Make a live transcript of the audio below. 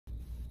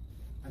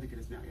think it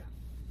is now, yeah.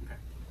 Okay.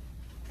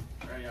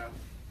 All right, y'all.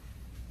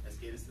 Let's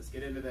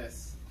get into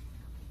this.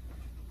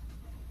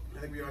 I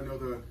think we all know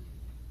the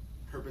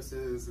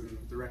purposes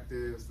and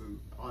directives and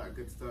all that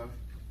good stuff.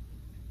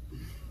 Yeah,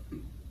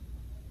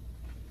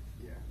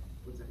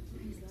 what does that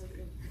mean?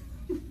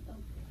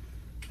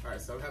 All right,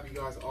 so I'll have you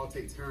guys all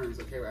take turns,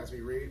 okay, as we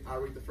read.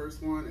 I'll read the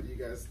first one, and you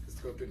guys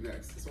just go through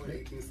next. It's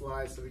only 18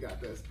 slides, so we got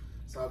this.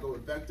 So I'll go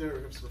with vector,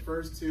 which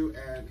refers to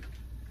and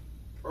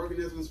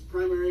organisms,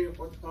 primary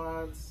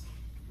arthropods,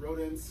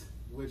 rodents,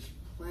 which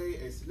play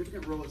a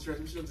significant role in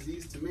transmission of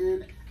disease to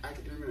man,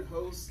 active intermittent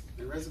hosts,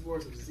 and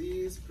reservoirs of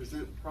disease,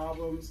 present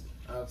problems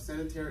of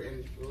sanitary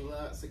and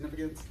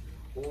significance,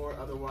 or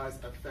otherwise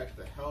affect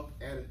the health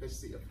and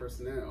efficiency of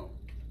personnel.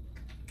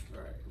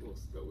 All right, we'll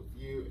go with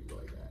you and go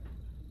like that.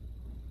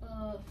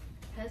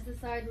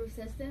 Pesticide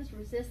resistance.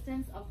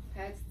 Resistance of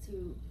pets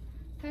to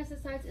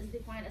pesticides is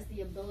defined as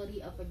the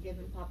ability of a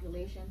given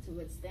population to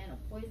withstand a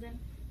poison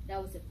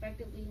that was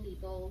effectively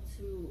lethal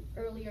to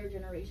earlier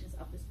generations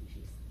of the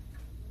species.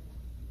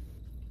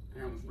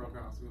 I almost broke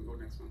out, so we're gonna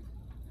go next one.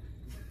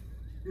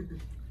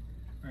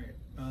 All right,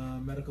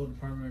 medical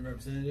department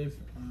representative,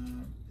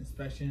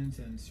 inspections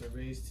and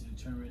surveys to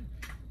determine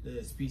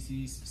the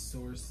species,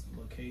 source,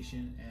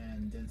 location,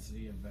 and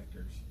density of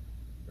vectors.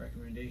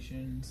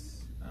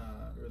 Recommendations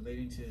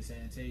relating to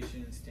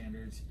sanitation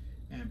standards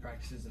and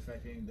practices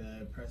affecting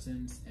the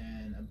presence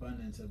and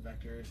abundance of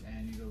vectors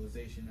and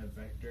utilization of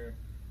vector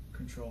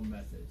control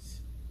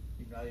methods.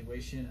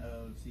 Evaluation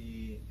of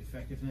the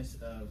effectiveness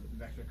of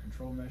vector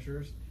control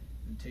measures,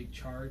 and take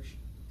charge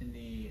in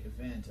the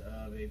event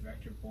of a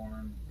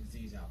vector-borne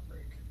disease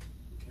outbreak.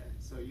 Okay,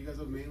 so you guys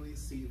will mainly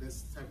see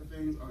this type of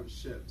things on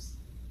ships.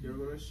 If you ever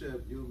go to a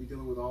ship, you'll be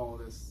dealing with all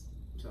this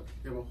stuff.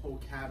 They have a whole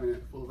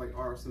cabinet full of like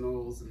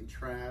arsenals and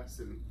traps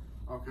and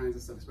all kinds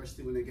of stuff,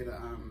 especially when they get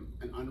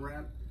an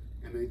unwrap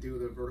and they do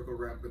the vertical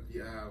wrap with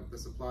the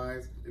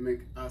supplies. They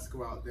make us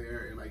go out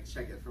there and like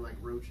check it for like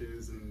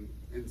roaches and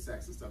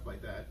insects and stuff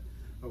like that.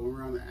 But when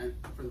we're on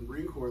for the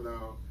Marine Corps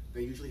though,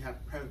 they usually have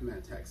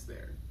PrevMed techs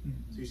there.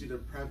 So usually the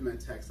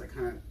PrevMed techs, they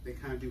kind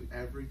of do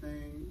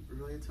everything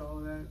related to all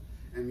of that.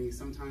 I mean,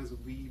 sometimes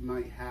we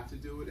might have to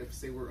do it if,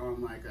 say, we're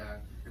on like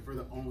if we're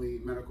the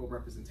only medical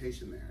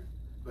representation there.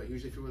 But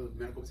usually, if you're with a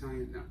medical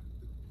battalion, no,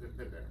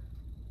 they're there.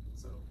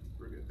 So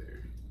we're good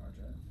there.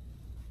 Roger.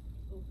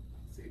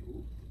 See,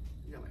 ooh,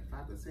 you got like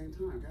 5 at the same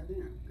time.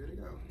 Goddamn, good to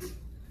go.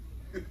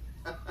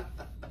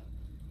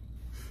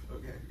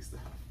 Okay,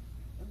 stop.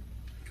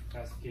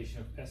 Classification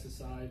of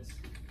pesticides.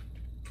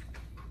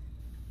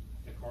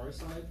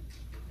 Acaricide,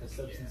 a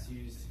substance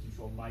used to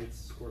control mites,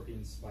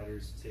 scorpions,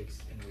 spiders, ticks,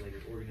 and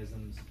related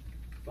organisms.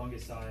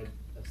 Fungicide,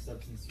 a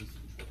substance used to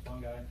control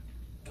fungi.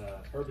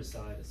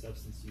 Herbicide, a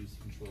substance used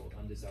to control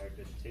undesired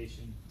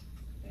vegetation.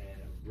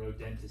 And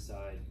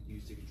rodenticide,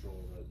 used to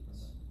control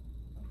rodents.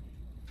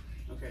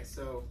 Okay,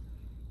 so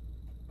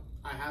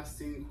I have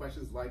seen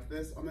questions like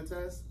this on the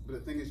test, but the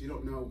thing is you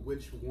don't know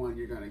which one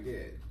you're gonna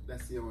get.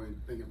 That's the only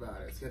thing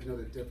about it. So you have to know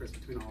the difference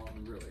between all of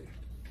them, really.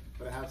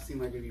 But I have seen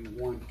like maybe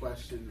one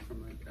question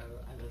from like out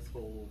of this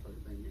whole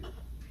fucking thing here.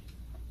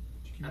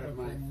 Out of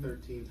my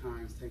 13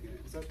 times taking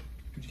it. So,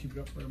 could you keep it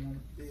up for a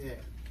moment? Yeah.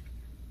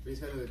 They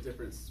tell you the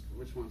difference,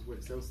 which one's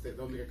which.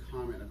 They'll make a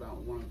comment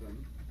about one of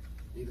them.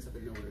 And you just have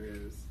to know what it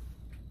is.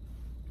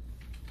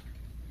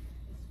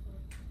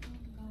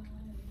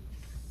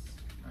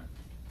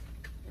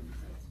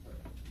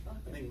 I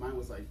think mine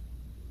was like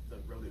the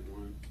rodent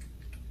one.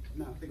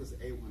 No, I think it was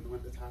the A one, the one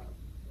at the top.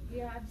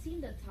 Yeah, I've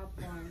seen the top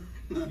one.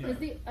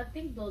 Because I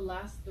think the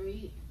last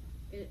 3,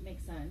 it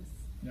makes sense.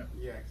 Yeah.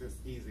 Yeah, because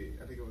it's easy.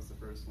 I think it was the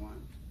first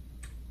one.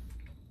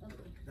 Okay.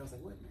 I was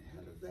like, what in the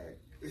hell is that?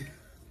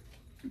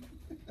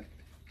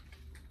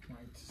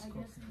 Mites, I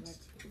guess scorpions,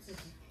 it's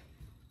okay.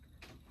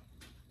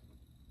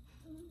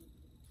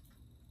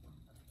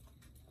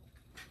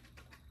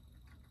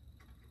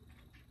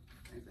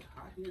 Is it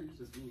hot here? It's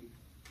just me.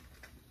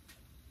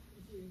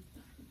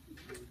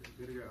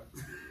 Good to go.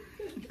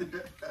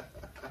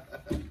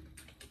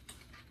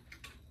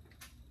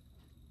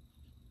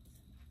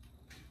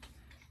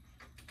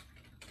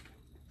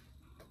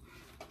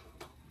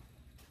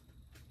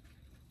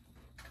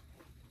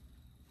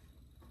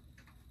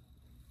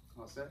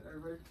 All set,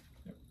 everybody?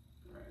 Yep.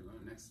 All right,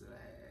 going next to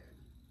that.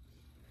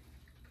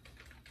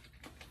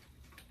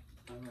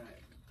 All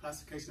right,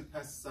 classification of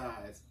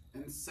pesticides.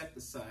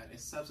 Insecticide, a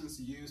substance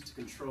used to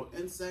control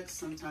insects,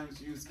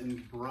 sometimes used in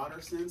broader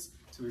sense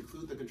to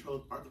include the control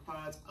of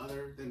arthropods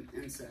other than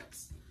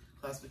insects.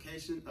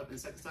 Classification of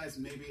insecticides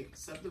may be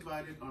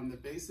subdivided on the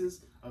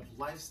basis of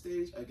life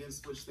stage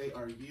against which they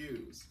are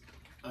used.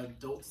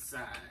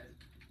 Adulticide,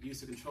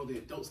 used to control the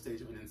adult stage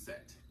of an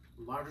insect.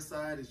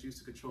 Larvicide is used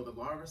to control the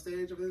larva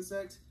stage of an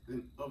insect, and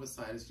then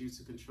ovicide is used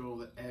to control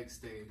the egg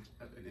stage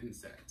of an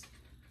insect.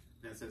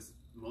 Then it says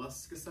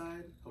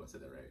molluscicide, oh I said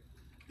that right,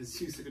 is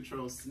used to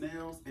control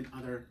snails and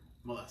other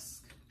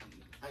mollusks.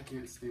 I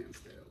can't stand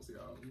snails,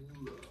 y'all.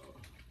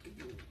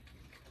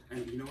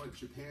 And you know what?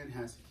 Japan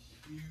has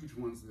huge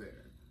ones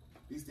there.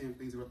 These damn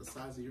things are about the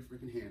size of your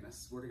freaking hand. I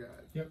swear to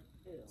God. Yep.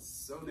 Ew.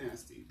 So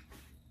nasty.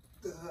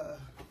 Okay.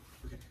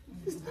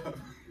 Stop.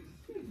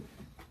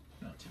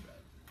 Not too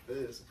bad.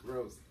 It's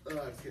gross. I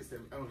just can't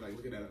stand. I was like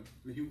looking at him.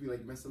 And he would be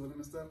like messing with him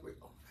and stuff. Like,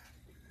 oh.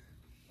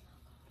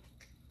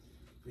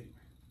 But anyway.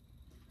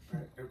 All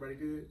right, everybody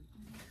good?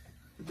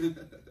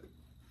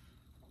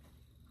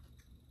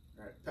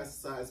 All right,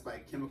 pesticides by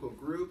chemical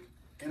group,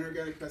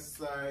 inorganic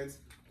pesticides,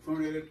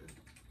 fluorinated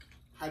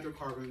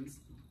hydrocarbons.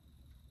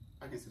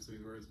 I can't say some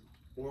of these words.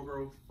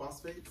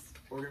 Organophosphates.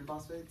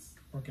 Organophosphates.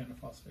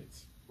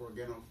 Organophosphates.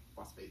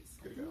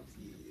 Good to go.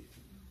 Yeah.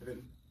 And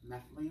then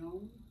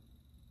methylene.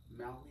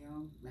 I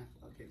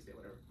can't say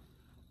whatever.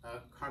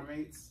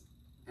 Carbonates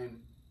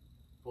and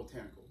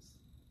botanicals.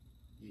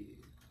 Yeah.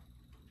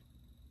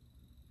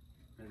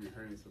 I haven't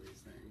heard any of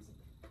these things.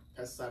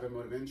 Pesticide by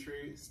mode of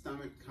entry,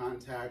 stomach,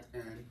 contact,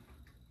 and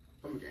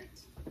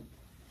fumigant.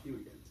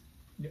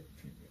 Yep.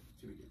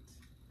 Fumigant.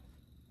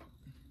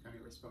 Can't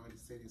even respond to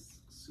say these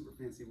super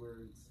fancy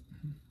words.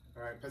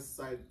 All right,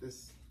 pesticide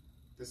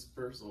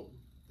dispersal.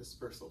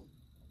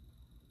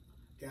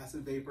 Gas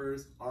and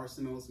vapors,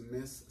 arsenals,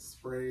 mists,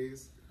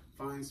 sprays,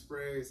 fine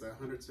sprays,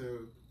 100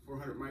 to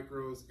 400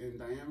 micros in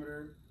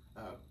diameter.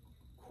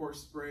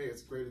 Coarse spray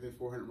is greater than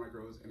 400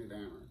 micros in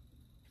diameter.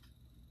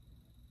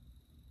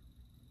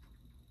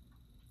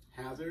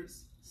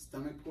 Hazards,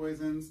 stomach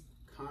poisons,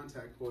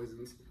 contact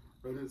poisons,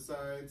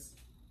 rodenticides,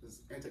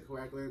 this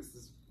anticoagulants,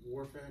 this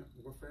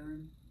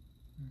warfarin,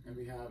 and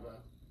we have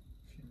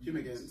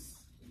fumigants.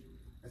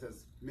 It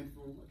says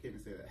methyl, I can't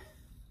even say that.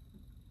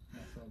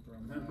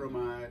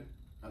 Methylbromide,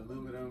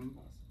 aluminum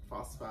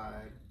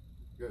phosphide,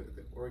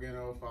 the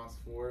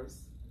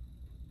organophosphorus,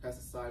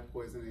 pesticide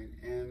poisoning,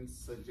 and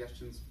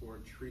suggestions for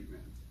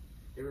treatment.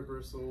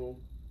 Irreversible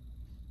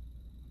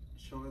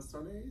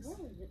cholesterase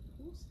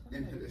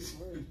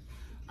inhibition.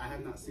 I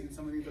have not seen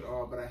some of these at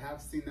all, but I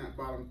have seen that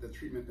bottom, the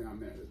treatment down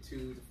there, the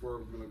 2 to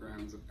 4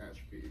 milligrams of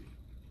atropine.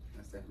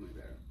 That's definitely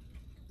there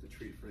to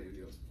treat for any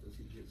of those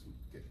you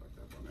get fucked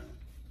up on that.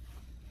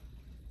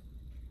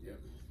 Yep,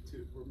 2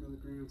 to 4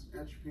 milligrams of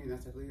atropine.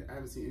 That's definitely. I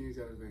haven't seen any of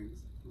these other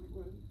things. I'm like,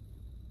 what?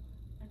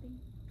 I think.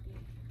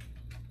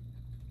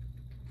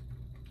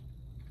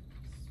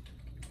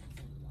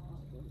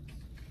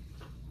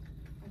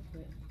 I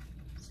quit.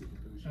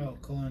 Oh,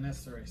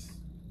 cholinesterase.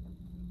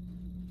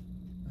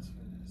 That's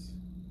what it is.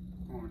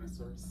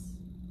 Cholinesterase.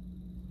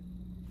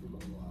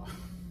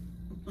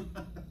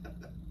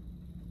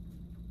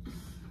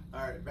 All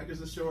right,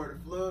 vectors of shore,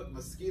 flood,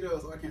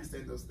 mosquitoes. Oh, I can't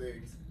stand those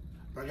things.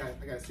 But I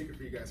got a secret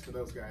for you guys, for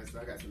those guys. So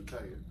I got something to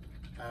tell you.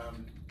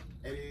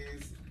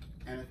 Aedes,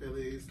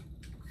 Anopheles,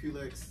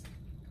 Culex,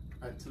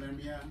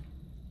 tularemia,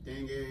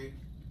 dengue,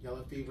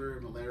 yellow fever,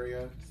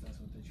 malaria. So that's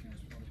what they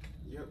transport.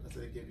 Yep, that's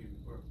what they give you.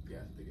 Or yeah,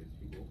 that's what they give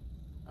people.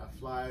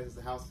 Flies is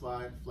the house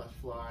fly, flesh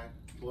fly,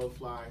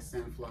 blowfly,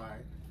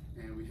 sandfly,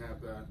 and we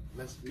have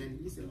less men.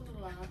 You see, there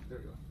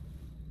we go.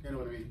 You know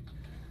what I mean?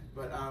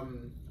 But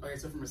okay,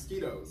 so for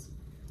mosquitoes,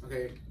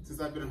 okay, since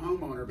I've been a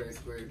homeowner,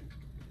 basically,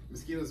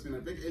 mosquitoes been a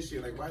big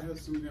issue. Like, why have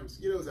so many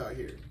mosquitoes out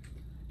here?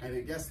 And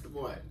then guess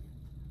what?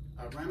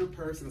 A random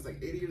person that's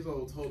like 80 years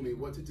old told me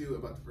what to do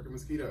about the freaking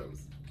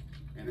mosquitoes,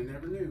 and I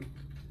never knew.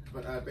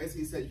 But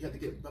basically, he said you have to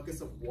get buckets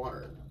of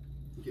water.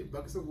 You get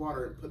buckets of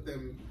water and put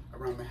them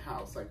around the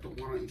house, like put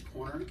one on each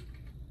corner.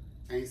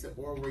 And he said,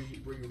 or where you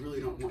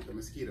really don't want the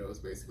mosquitoes,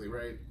 basically,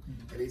 right?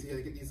 Mm-hmm. And he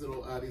said, get these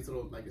little,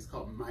 like it's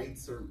called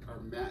mites or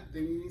mat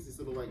thingies, these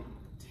little like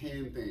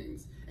tan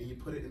things, and you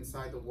put it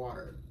inside the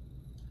water.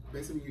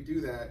 Basically, when you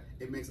do that,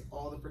 it makes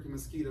all the freaking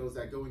mosquitoes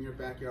that go in your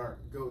backyard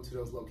go to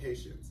those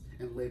locations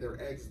and lay their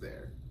eggs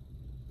there.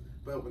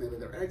 But when they lay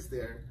their eggs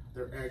there,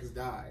 their eggs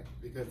die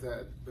because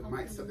the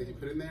mite stuff that you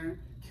put in there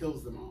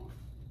kills them all.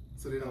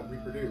 So they don't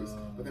reproduce.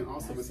 But then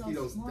also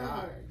mosquitoes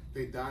die.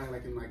 They die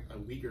like in like a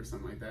week or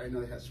something like that. I know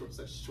they have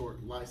such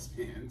short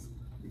lifespans.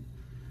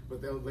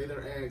 But they'll lay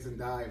their eggs and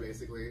die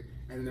basically,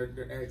 and then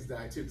their eggs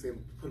die too because they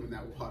put them in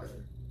that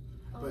water.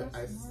 Oh, but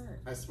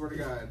I swear to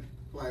God,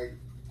 like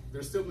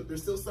there's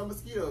still some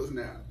mosquitoes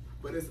now,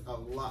 but it's a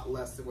lot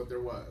less than what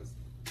there was.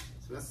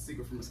 So that's the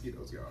secret for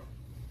mosquitoes, y'all.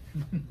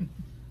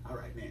 All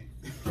right, man.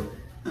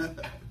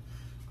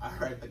 All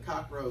right, the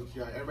cockroach,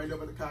 y'all. Everybody know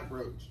about the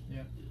cockroach?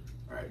 Yeah.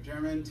 All right,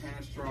 German,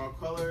 tannish straw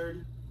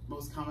colored,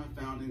 most common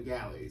found in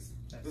galleys.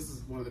 This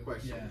is one of the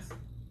questions. Yeah.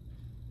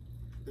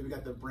 Then we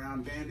got the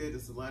brown banded.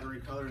 It's a lighter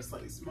in color and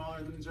slightly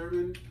smaller than the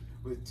German,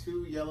 with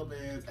 2 yellow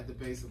bands at the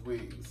base of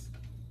wings.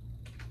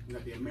 We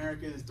got the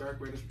American. It's dark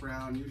reddish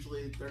brown,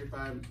 usually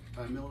 35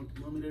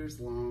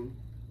 millimeters long.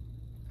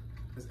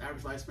 Its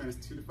average lifespan is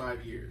 2 to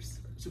 5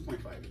 years,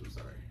 2.5 years. I'm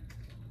sorry.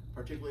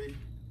 Particularly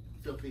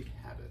filthy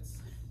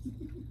habits.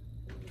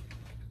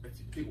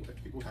 If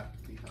people have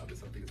filthy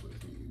habits, I think is what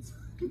it means.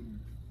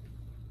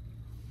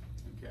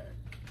 Okay.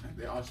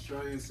 The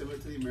Australian, similar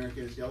to the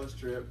American, is yellow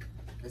strip.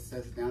 It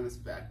says down its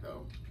back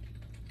though.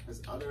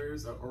 As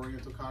others are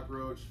oriental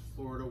cockroach,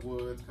 Florida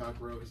woods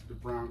cockroach, the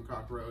brown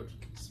cockroach,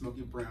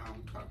 smoky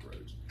brown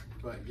cockroach.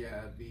 But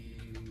yeah, the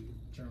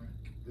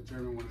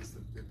German one is the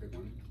big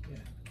one. Yeah.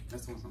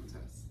 That's the one on the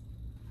test.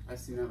 I've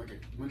seen that,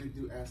 like, when they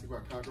do ask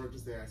about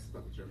cockroaches, they ask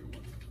about the German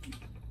one.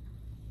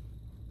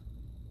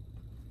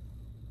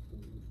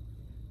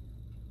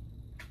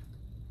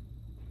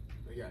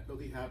 But yeah,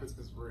 filthy habits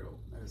is real.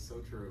 That is so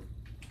true.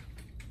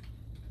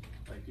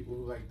 Like, people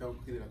who, like, don't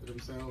clean it up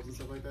themselves and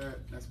stuff like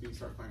that, that's when you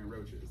start finding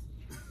roaches.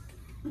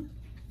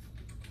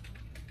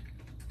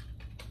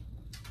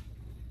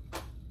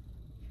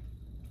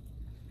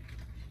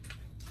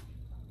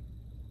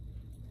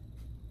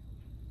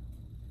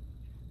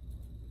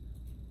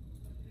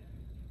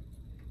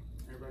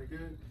 Everybody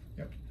good?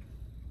 Yep.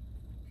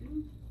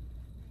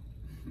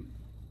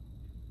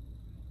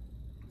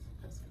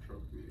 Pest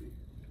control committee.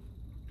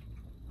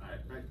 Alright,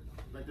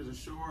 right there's a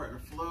shore and a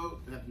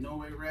float. They have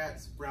Norway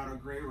rats, brown or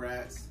gray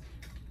rats.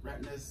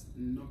 Ratnus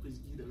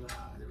nopisgida.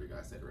 There we go,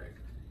 I said it right.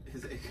 It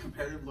is a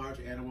comparative large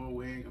animal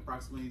weighing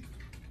approximately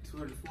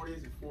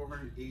 240 to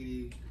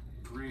 480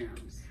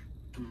 grams,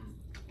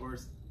 or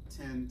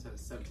 10 to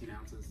 17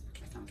 ounces.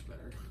 That sounds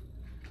better.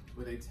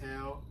 With a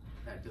tail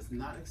that does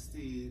not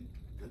exceed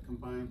the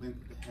combined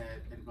length of the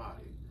head and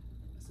body.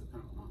 It's a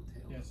kind of a long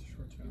tail. Yeah, it's a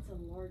short tail. It's a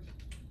large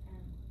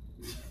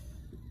animal.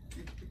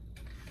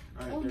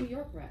 All right, Oh, New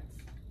York rats.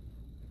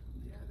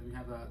 Yeah, then we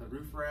have the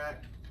roof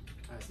rat.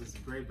 It's this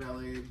gray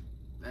belly,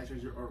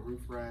 actually, or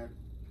roof rat.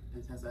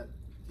 It has that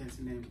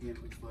fancy name again,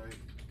 it looks like.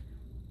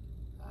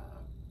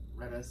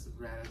 Radus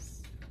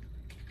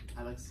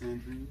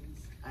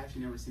alexandrines. I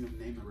actually never seen them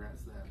name the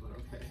rats that, but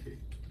okay.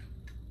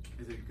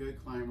 Is a good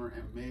climber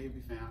and may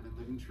be found in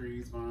living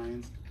trees,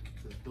 vines,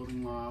 says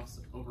building lofts,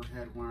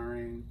 overhead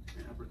wiring,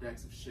 and upper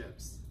decks of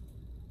ships.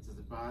 It says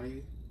the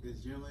body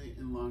is generally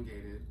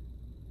elongated,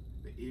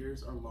 the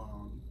ears are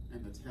long,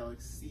 and the tail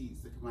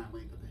exceeds the combined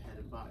length of the head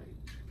and body.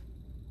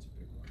 It's a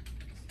big one.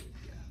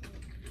 Yeah.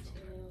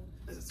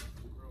 This is so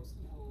gross.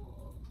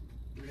 Whoa.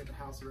 We got the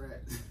house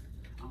rat.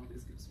 I don't think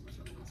it's giving so much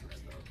on the house rat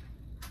though.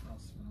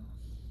 Mouse.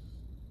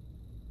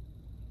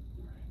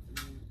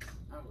 Alright.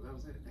 Oh, that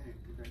was it. Dang.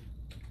 Okay.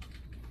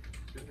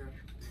 Good job.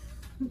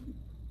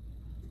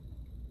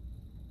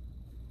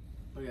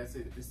 Oh yeah, so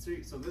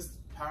this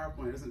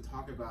PowerPoint doesn't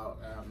talk about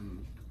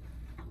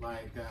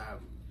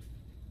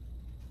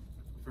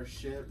for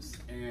ships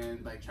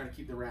and like try to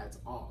keep the rats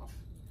off.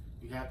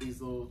 You have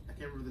these little, I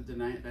can't remember the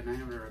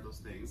diameter of those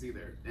things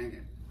either. Dang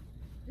it.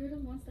 They're the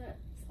ones that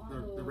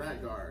The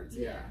rat guards,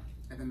 yeah.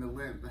 And then the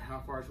length, how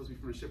far it's supposed to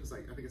be from the ship is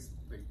like, I think it's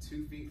like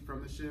 2 feet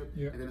from the ship,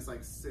 yep. And then it's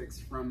like 6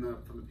 from the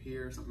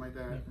pier, or something like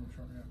that. Yeah, from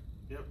shore, yeah.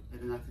 Yep.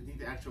 And then I think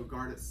the actual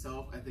guard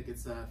itself, I think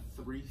it's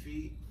 3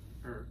 feet,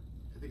 or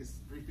I think it's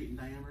 3 feet in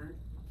diameter,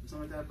 or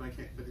something like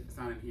that. But it's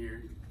not in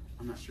here.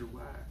 I'm not sure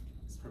why.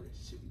 It's probably a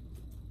shitty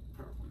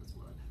PowerPoint. That's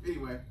why.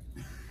 Anyway.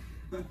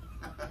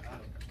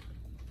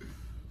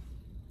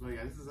 Well,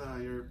 yeah, this is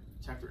your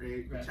chapter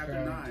 8.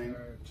 Chapter 9.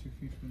 2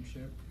 feet from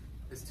ship.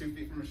 It's 2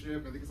 feet from a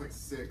ship. I think it's like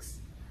 6.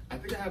 I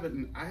think I have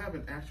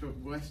an actual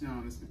voice now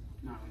on this,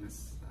 not on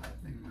this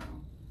thing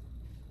now.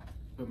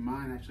 But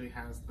mine actually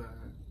has the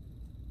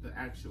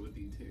actual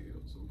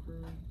details.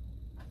 Okay.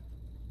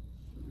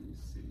 Let me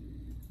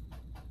see.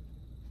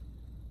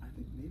 I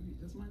think maybe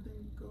does my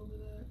thing go over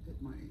that?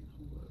 It might.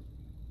 Hold up.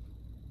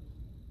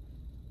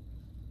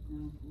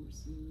 Ground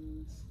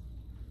forces.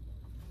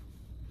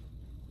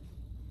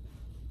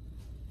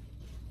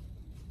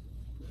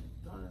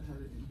 I thought I had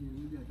it in here.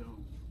 Maybe I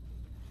don't.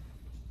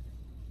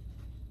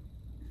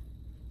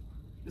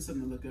 Just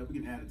something to look up. We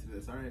can add it to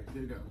this. All right,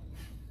 there you go.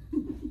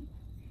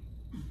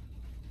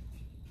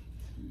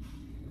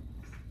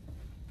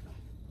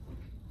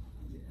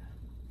 Yeah.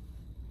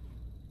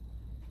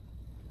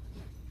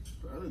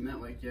 But other than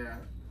that, like, yeah,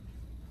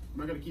 I'm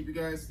not gonna keep you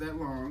guys that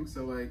long.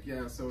 So, like,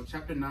 yeah. So,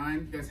 chapter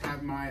 9. You guys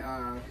have my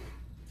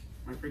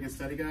my freaking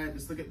study guide.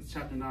 Just look at the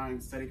chapter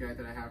 9 study guide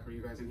that I have for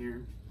you guys in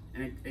here,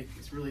 and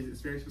it's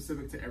very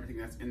specific to everything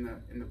that's in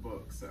the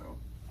book. So,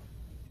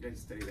 you guys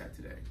study that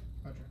today.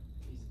 Roger.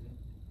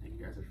 And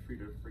you guys are free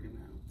to friggin'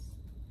 bounce.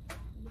 Yay.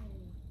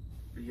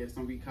 But you guys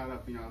don't be caught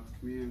up in y'all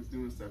comedians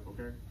doing stuff,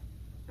 okay?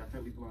 Y'all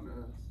can't be belong to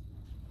us.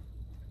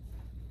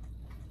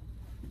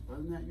 But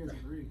other than that, you guys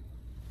agree.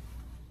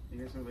 You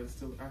guys know that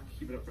still, I'll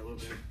keep it up for a little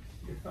bit.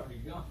 You're probably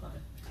gone.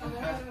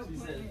 She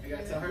said, I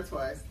gotta tell her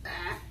twice.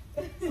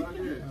 It's all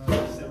good.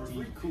 So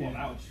we're cool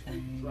out.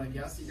 Like,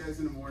 yeah, I'll see you guys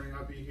in the morning.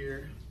 I'll be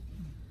here.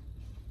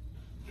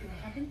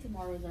 I think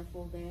tomorrow is our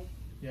full day.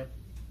 Yep.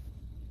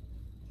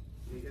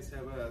 You guys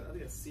have I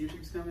think a Sea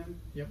Sheep's coming.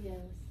 Yep.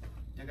 Yes.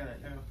 I gotta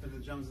put the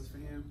Joneses for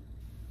him.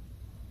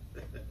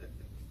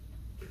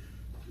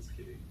 Just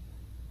kidding.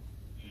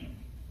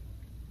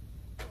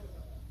 I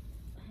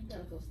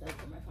gotta go study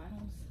for my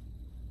finals.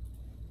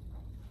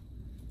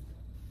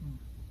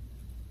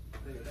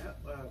 That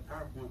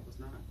PowerPoint was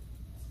not.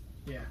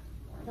 Yeah.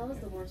 That was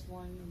the worst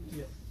one.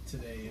 Yep.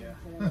 Today, yeah.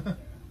 Today.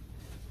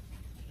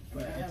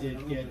 But I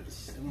did get the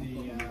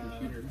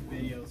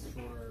videos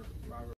for Robert.